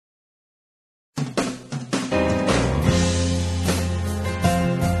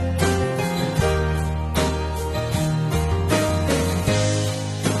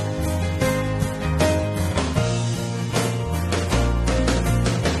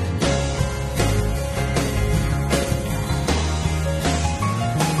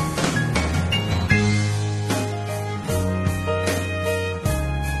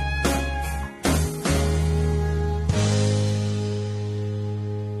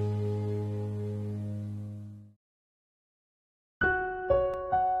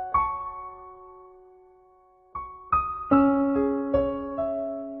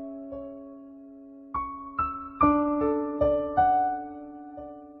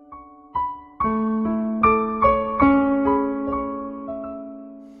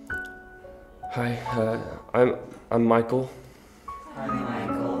I'm Michael. Hi,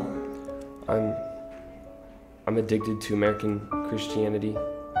 Michael. I'm addicted to American Christianity.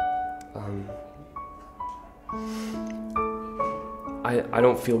 I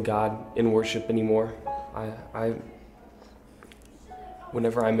don't feel God in worship anymore.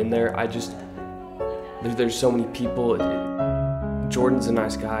 Whenever I'm in there, there's so many people. Jordan's a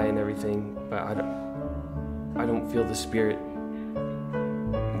nice guy and everything, but I don't feel the Spirit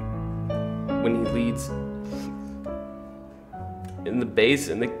when he leads. And the bass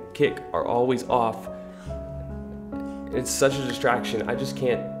and the kick are always off. It's such a distraction. I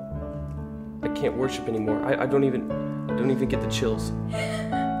can't worship anymore. I don't even get the chills.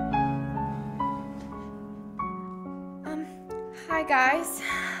 Hi guys.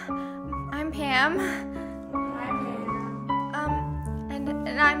 I'm Pam.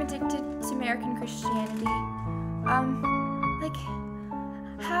 And I'm addicted to American Christianity.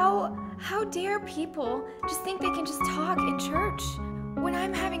 How dare people just think they can just talk in church when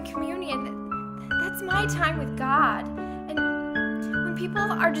I'm having communion? That's my time with God. And when people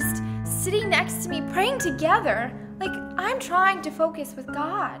are just sitting next to me praying together, like I'm trying to focus with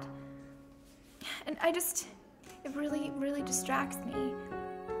God. And it really distracts me.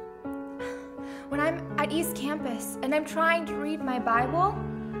 When I'm at East Campus and I'm trying to read my Bible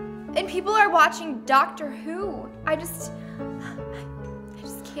and people are watching Doctor Who, I just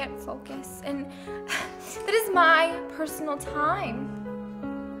can't focus. And that is my personal time.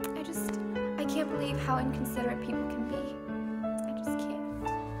 I can't believe how inconsiderate people can be. I just can't.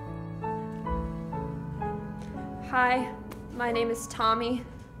 Hi, my name is Tommy.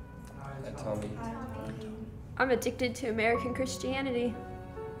 Hi, Tommy. I'm addicted to American Christianity.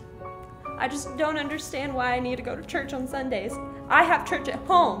 I just don't understand why I need to go to church on Sundays. I have church at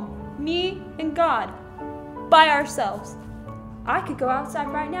home, me and God, by ourselves. I could go outside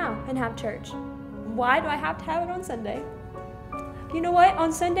right now and have church. Why do I have to have it on Sunday? You know what?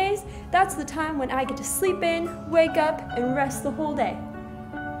 On Sundays, that's the time when I get to sleep in, wake up, and rest the whole day.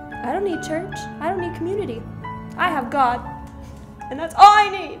 I don't need church. I don't need community. I have God, and that's all I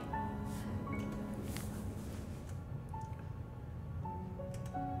need.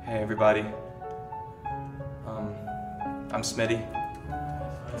 Hey everybody, I'm Smitty.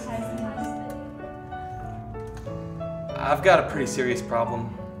 I've got a pretty serious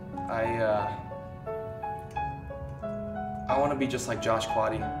problem. I want to be just like Josh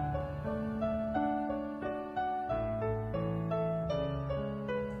Quaddy.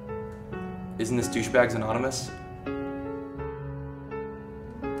 Isn't this Douchebags Anonymous?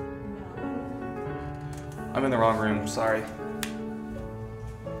 I'm in the wrong room, sorry.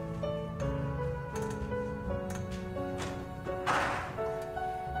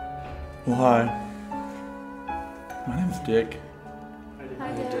 Well, hi. My name's Dick.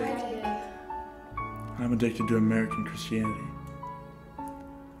 Hi, Dick. And I'm addicted to American Christianity.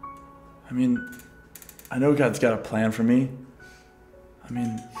 I mean, I know God's got a plan for me. I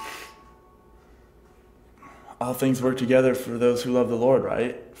mean, all things work together for those who love the Lord,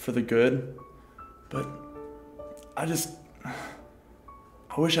 right? For the good. But I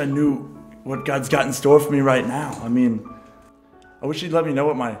wish I knew what God's got in store for me right now. I mean, I wish he'd let me know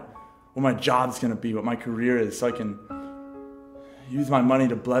what my job's gonna be, what my career is, so I can use my money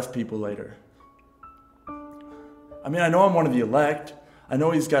to bless people later. I mean, I know I'm one of the elect. I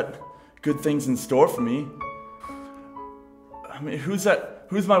know he's got good things in store for me. I mean, who's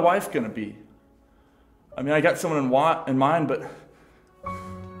my wife gonna be? I mean, I got someone in mind, but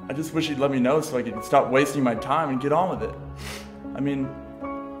I just wish he'd let me know so I could stop wasting my time and get on with it. I mean,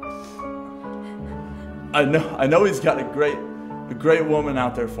 I know he's got a great woman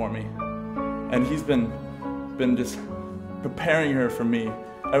out there for me. And he's been just preparing her for me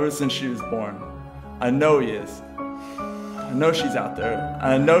ever since she was born. I know he is. I know she's out there.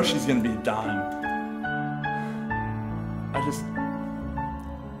 And I know she's gonna be dying. I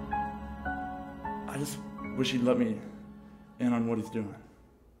just wish he'd let me in on what he's doing.